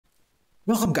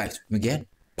Welcome guys, again,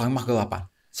 Panglimakegelapan.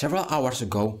 Several hours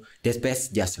ago, Dead Space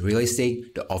just releasing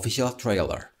the official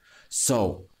trailer.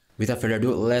 So, without further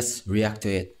ado, let's react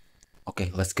to it. Okay,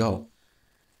 let's go.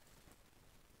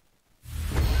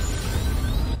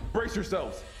 Brace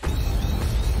yourselves.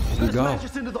 Here we go. Smash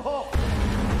us into the hull.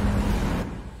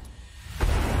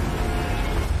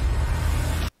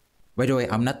 By the way,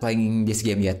 I'm not playing this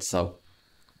game yet, so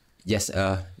just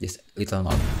little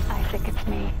note. Isaac, it's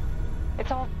me.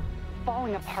 It's all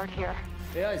falling apart here.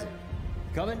 Hey Isaac,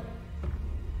 coming?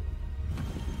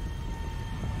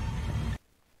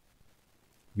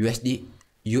 USG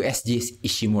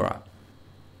Ishimura.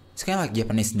 It's kind of like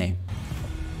Japanese name.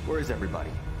 Where is everybody?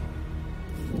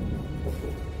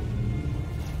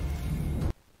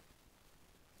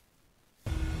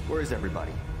 Where is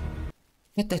everybody?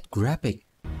 Look at that graphic.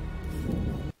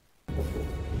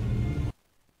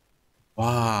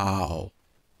 Wow.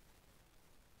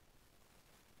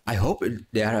 I hope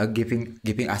they are giving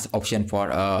us option for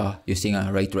using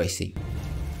a ray tracing.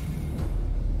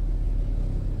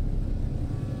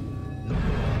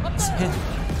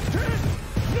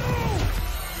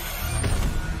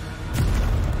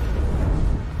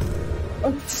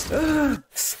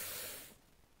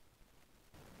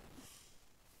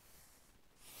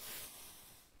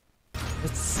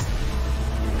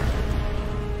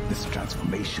 This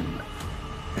transformation,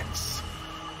 it's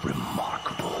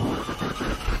remarkable.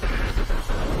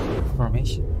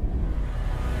 Formation.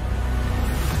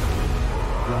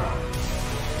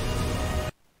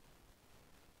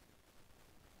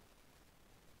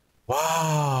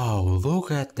 Wow,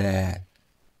 look at that.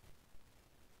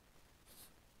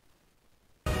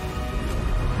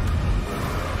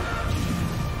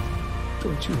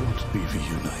 Don't you want to be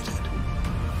reunited?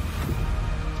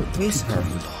 But the Miss people her.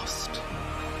 you lost.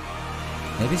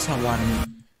 Maybe someone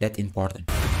that important.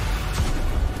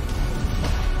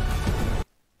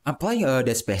 I'm playing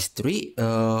Dead Space 3.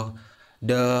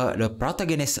 The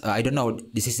protagonist, I don't know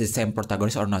this is the same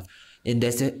protagonist or not. In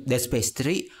Dead Space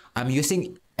 3, I'm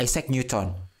using Isaac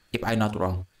Newton, if I'm not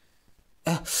wrong.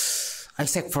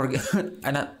 Isaac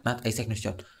not Isaac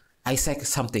Newton. Isaac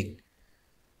something.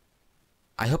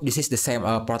 I hope this is the same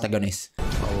protagonist.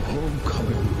 Our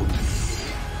homecoming will be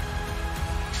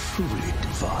truly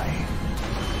divine.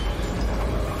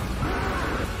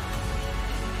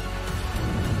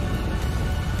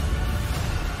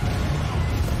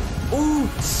 Ooh!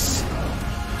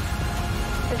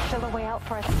 There's still a way out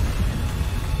for us.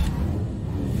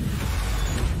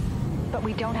 But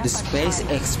we don't have The much space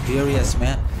time. experience,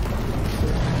 man.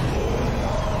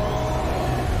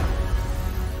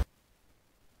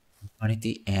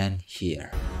 Humanity and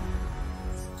here.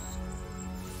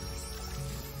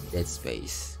 Dead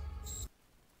Space.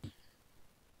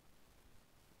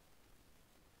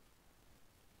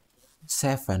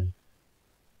 Seven.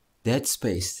 Dead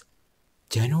Space.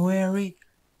 January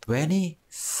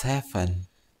 27.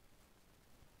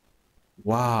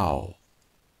 Wow.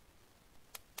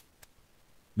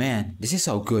 Man, this is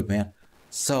so good, man.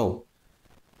 So,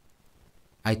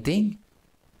 I think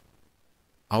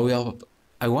I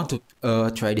want to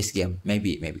try this game,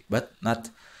 maybe, but not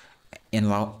in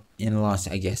launch,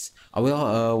 I guess. I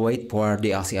will wait for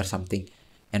DLC or something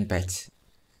and patch.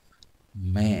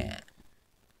 Man,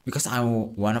 because I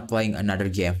wanna playing another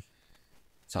game,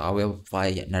 so I will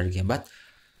play another game. But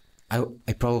I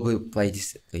probably play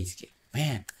this game.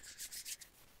 Man,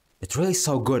 it's really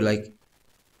so good. Like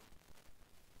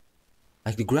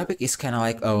the graphic is kind of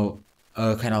like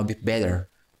kind of a bit better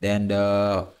than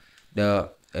the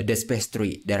Dead Space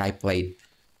 3 that I played.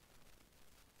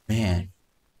 Man.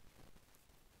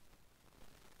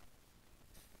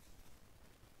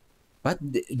 But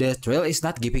the trailer is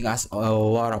not giving us a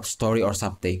lot of story or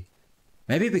something.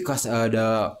 Maybe because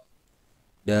the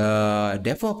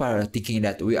developer are thinking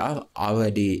that we are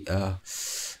already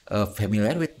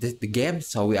familiar with the game,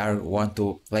 so we are want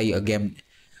to play again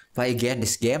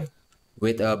this game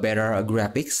with better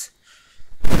graphics.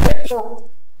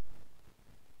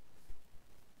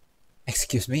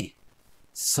 Excuse me.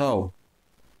 So,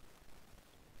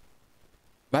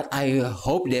 but I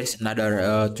hope there's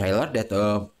another trailer that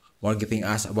more giving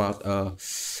us about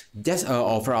just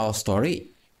overall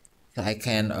story, so I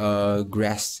can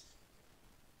grasp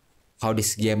how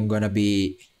this game gonna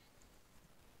be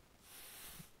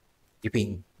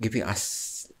giving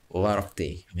us a lot of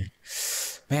things.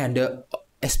 Man,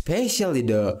 especially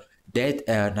the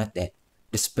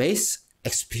the space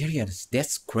experience,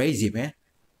 that's crazy, man.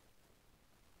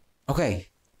 Okay,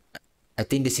 I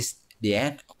think this is the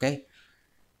end. Okay,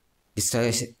 this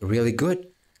is really good.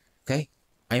 Okay,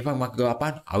 I'm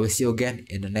Panglimakegelapan. I will see you again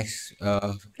in the next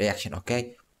reaction.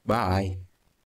 Okay, bye.